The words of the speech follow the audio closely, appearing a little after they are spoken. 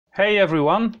Hey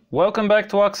everyone, welcome back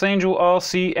to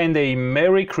ArxangelRC and a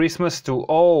Merry Christmas to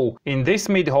all. In this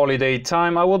mid-holiday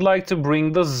time I would like to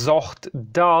bring the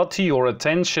ZOHD Dart to your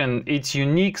attention. Its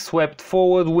unique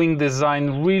swept-forward wing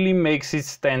design really makes it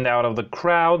stand out of the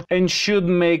crowd and should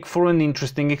make for an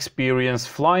interesting experience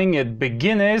flying it.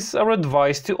 Beginners are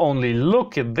advised to only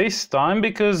look at this time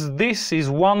because this is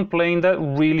one plane that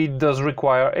really does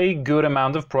require a good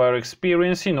amount of prior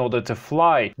experience in order to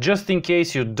fly. Just in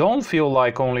case you don't feel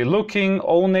like only looking,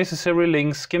 all necessary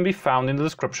links can be found in the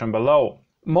description below.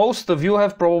 Most of you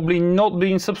have probably not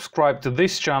been subscribed to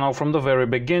this channel from the very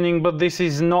beginning, but this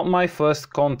is not my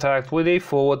first contact with a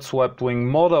forward swept wing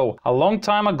model. A long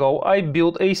time ago I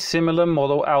built a similar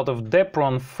model out of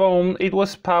Depron foam. It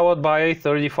was powered by a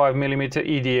 35mm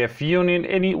EDF unit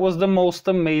and it was the most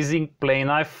amazing plane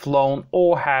I've flown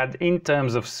or had in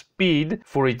terms of speed,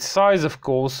 for its size of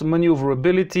course,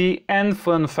 maneuverability and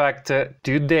fun factor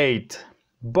to date.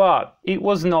 But it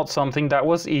was not something that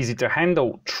was easy to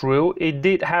handle. True, it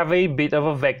did have a bit of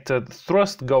a vectored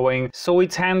thrust going, so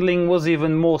its handling was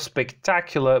even more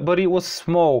spectacular, but it was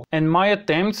small, and my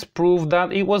attempts proved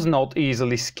that it was not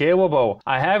easily scalable.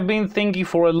 I have been thinking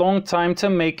for a long time to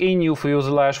make a new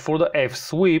fuselage for the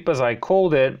F-sweep, as I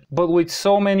called it, but with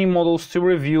so many models to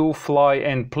review, fly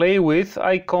and play with,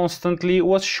 I constantly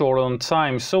was short on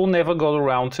time, so never got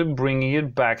around to bringing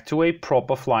it back to a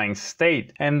proper flying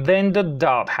state. And then the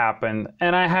Dart happened.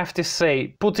 And I have to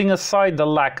say, putting aside the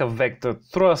lack of vector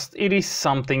thrust, it is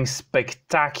something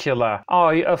spectacular.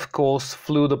 I, of course,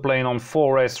 flew the plane on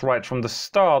 4S right from the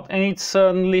start, and it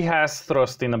certainly has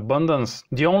thrust in abundance.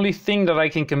 The only thing that I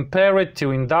can compare it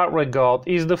to in that regard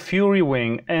is the Fury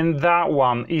wing, and that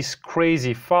one is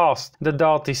crazy fast. The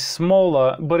Dart is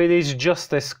smaller, but it is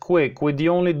just as quick, with the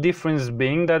only difference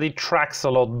being that it tracks a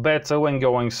lot better when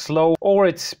going slow or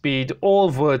at speed or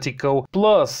vertical,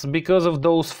 plus because of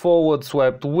those forward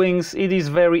swept wings, it is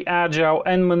very agile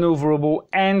and maneuverable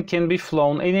and can be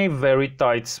flown in a very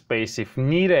tight space if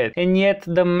needed. And yet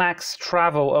the max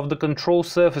travel of the control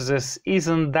surfaces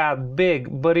isn't that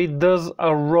big, but it does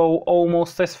a roll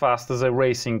almost as fast as a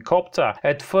racing copter.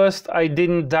 At first I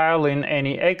didn't dial in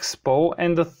any expo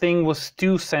and the thing was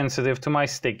too sensitive to my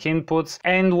stick inputs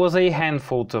and was a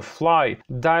handful to fly.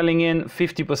 Dialing in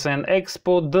 50%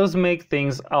 expo does make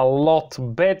things a lot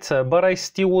better, but I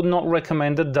still would not recommend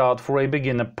the Dart for a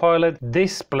beginner pilot.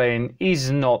 This plane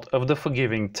is not of the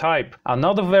forgiving type.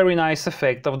 Another very nice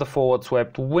effect of the forward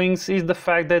swept wings is the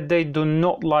fact that they do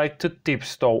not like to tip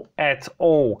stall at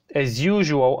all. As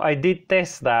usual, I did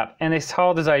test that, and as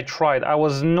hard as I tried, I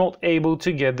was not able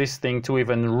to get this thing to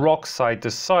even rock side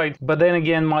to side, but then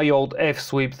again my old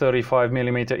F-sweep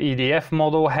 35mm EDF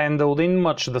model handled in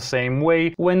much the same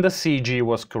way when the CG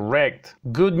was correct.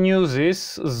 Good news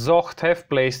is ZOHD have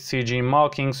placed CG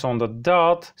markings on the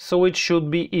Dart, so it should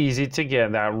be easy to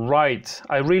get that right.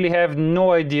 I really have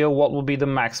no idea what will be the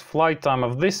max flight time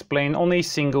of this plane on a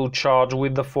single charge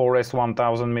with the 4S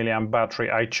 1000 mAh battery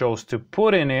I chose to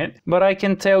put in it, but I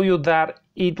can tell you that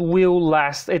it will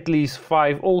last at least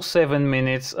 5 or 7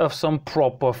 minutes of some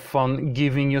proper fun,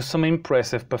 giving you some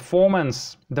impressive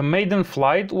performance. The maiden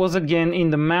flight was again in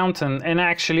the mountain and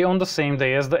actually on the same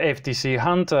day as the FTC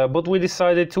Hunter, but we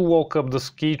decided to walk up the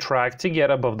ski track to get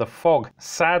above the fog.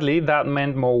 Sadly, that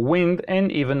meant more wind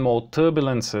and even more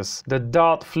turbulences. The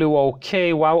Dart flew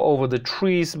okay while over the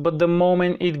trees, but the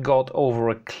moment it got over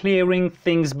a clearing,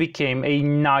 things became a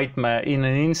nightmare in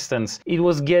an instant. It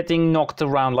was getting knocked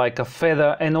around like a feather,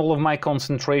 and all of my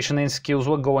concentration and skills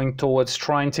were going towards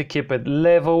trying to keep it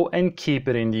level and keep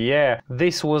it in the air.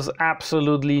 This was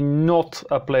absolutely not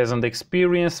a pleasant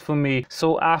experience for me,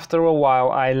 so after a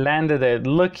while I landed it.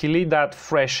 Luckily that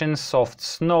fresh and soft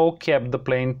snow kept the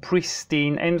plane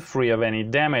pristine and free of any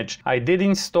damage. I did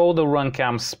install the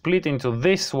RunCam split into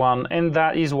this one, and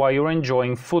that is why you're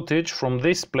enjoying footage from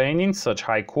this plane in such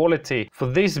high quality. For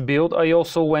this build I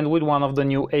also went with one of the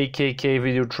new AKK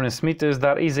video transmitters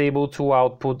that is able to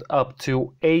output up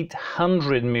to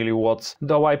 800 milliwatts,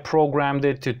 though I programmed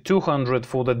it to 200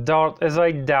 for the Dart as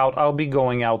I doubt I'll be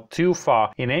going out too far.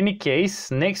 In any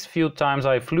case, next few times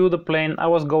I flew the plane I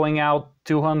was going out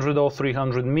 200 or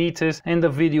 300 meters and the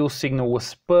video signal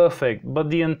was perfect, but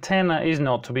the antenna is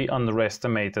not to be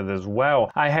underestimated as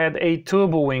well. I had a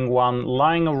turbo wing one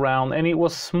lying around and it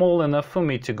was small enough for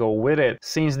me to go with it.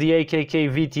 Since the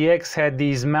AKK VTX had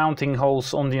these mounting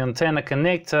holes on the antenna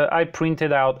connector, I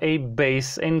printed out a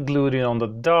base and glued it on the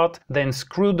Dart, then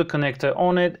screwed the connector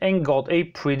on it and got a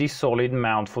pretty solid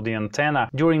mount for the antenna.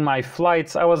 During my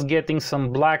flights I was getting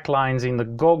some black lines in the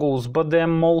goggles, but they're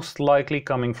most likely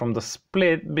coming from the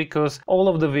split because all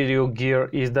of the video gear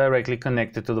is directly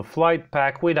connected to the flight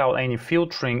pack without any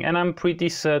filtering, and I'm pretty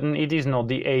certain it is not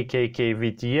the AKK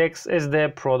VTX, as their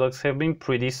products have been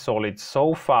pretty solid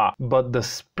so far. But the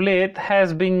split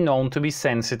has been known to be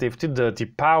sensitive to dirty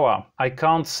power. I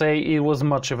can't say it was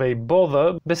much of a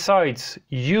bother. Besides,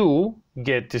 you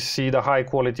get to see the high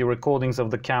quality recordings of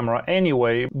the camera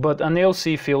anyway, but an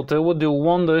LC filter would do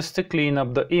wonders to clean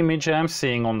up the image I'm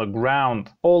seeing on the ground.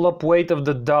 All up weight of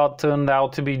the Dart turned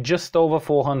out to be just over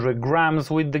 400 grams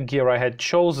with the gear I had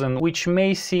chosen, which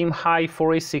may seem high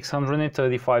for a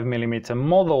 635mm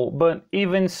model, but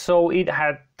even so it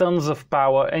had tons of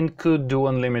power and could do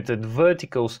unlimited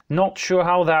verticals. Not sure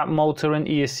how that motor and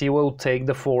ESC will take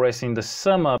the 4S in the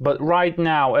summer, but right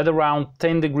now at around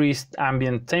 10 degrees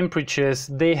ambient temperatures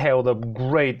they held up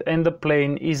great, and the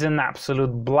plane is an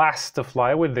absolute blast to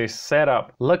fly with this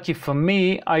setup. Lucky for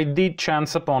me, I did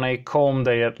chance upon a calm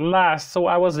day at last, so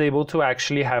I was able to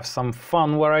actually have some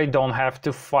fun where I don't have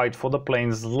to fight for the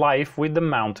plane's life with the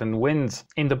mountain winds.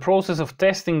 In the process of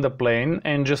testing the plane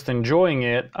and just enjoying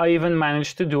it, I even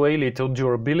managed to do a little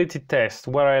durability test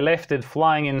where I left it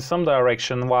flying in some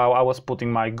direction while I was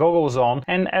putting my goggles on,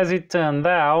 and as it turned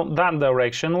out that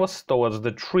direction was towards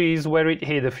the trees, where it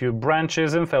hit a few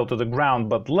branches and fell to the ground,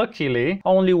 but luckily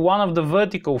only one of the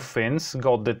vertical fins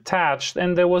got detached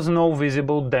and there was no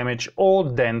visible damage or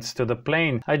dents to the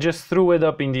plane. I just threw it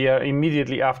up in the air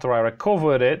immediately after I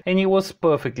recovered it and it was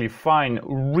perfectly fine.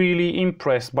 Really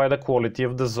impressed by the quality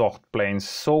of the ZOHD planes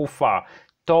so far.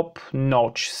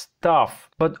 Top-notch stuff.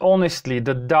 But honestly,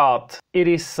 the Dart, it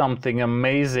is something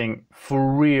amazing,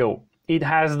 for real. It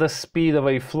has the speed of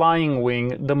a flying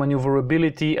wing, the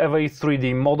maneuverability of a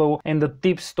 3D model, and the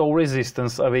tip stow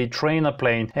resistance of a trainer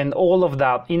plane, and all of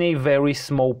that in a very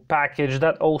small package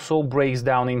that also breaks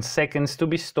down in seconds to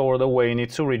be stored away in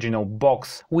its original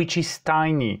box, which is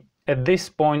tiny. At this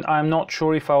point, I'm not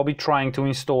sure if I'll be trying to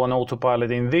install an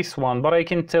autopilot in this one, but I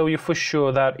can tell you for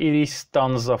sure that it is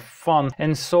tons of fun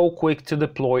and so quick to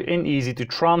deploy and easy to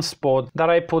transport that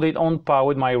I put it on par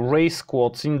with my race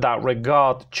quads in that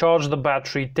regard. Charge the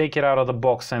battery, take it out of the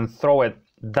box and throw it.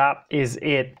 That is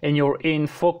it, and you're in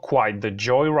for quite the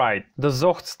joyride. The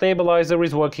ZOHD stabilizer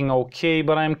is working okay,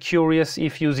 but I'm curious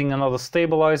if using another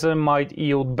stabilizer might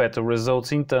yield better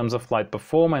results in terms of flight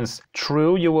performance.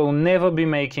 True, you will never be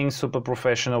making super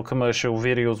professional commercial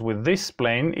videos with this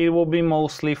plane, it will be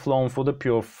mostly flown for the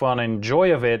pure fun and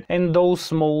joy of it, and those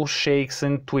small shakes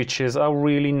and twitches are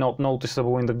really not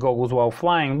noticeable in the goggles while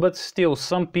flying, but still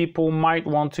some people might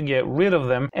want to get rid of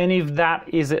them, and if that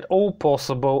is at all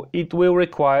possible, it will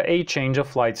require a change of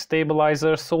flight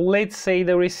stabilizer, so let's say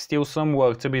there is still some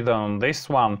work to be done on this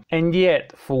one. And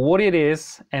yet, for what it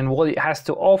is and what it has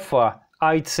to offer,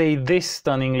 I'd say this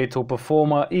stunning little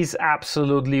performer is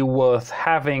absolutely worth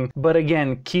having, but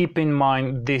again, keep in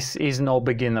mind this is no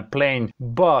beginner plane,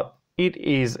 but it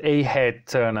is a head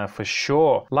turner for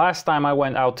sure. Last time I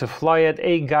went out to fly it,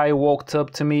 a guy walked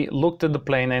up to me, looked at the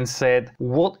plane and said,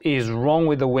 "What is wrong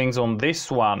with the wings on this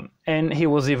one?" And he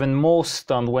was even more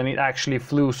stunned when it actually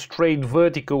flew straight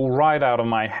vertical right out of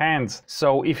my hands.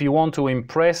 So if you want to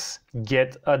impress,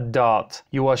 get a Dart.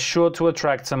 You are sure to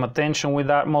attract some attention with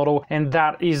that model, and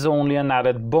that is only an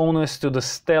added bonus to the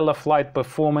stellar flight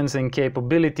performance and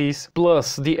capabilities.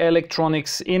 Plus, the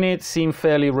electronics in it seem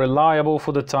fairly reliable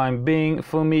for the time being.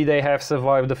 For me, they have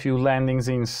survived a few landings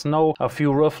in snow, a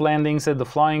few rough landings at the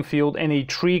flying field and a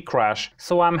tree crash,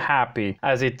 so I'm happy.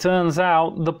 As it turns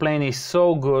out, the plane is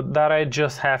so good that I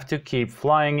just have to keep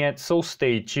flying it, so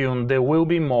stay tuned, there will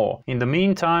be more. In the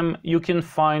meantime, you can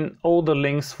find all the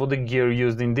links for the gear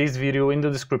used in this video in the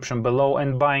description below,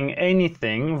 and buying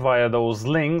anything via those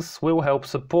links will help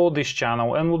support this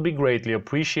channel and would be greatly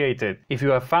appreciated. If you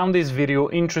have found this video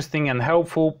interesting and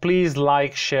helpful, please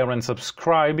like, share and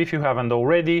subscribe if you haven't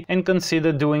already, and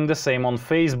consider doing the same on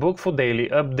Facebook for daily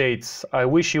updates. I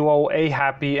wish you all a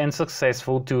happy and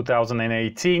successful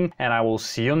 2018, and I will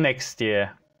see you next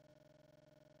year.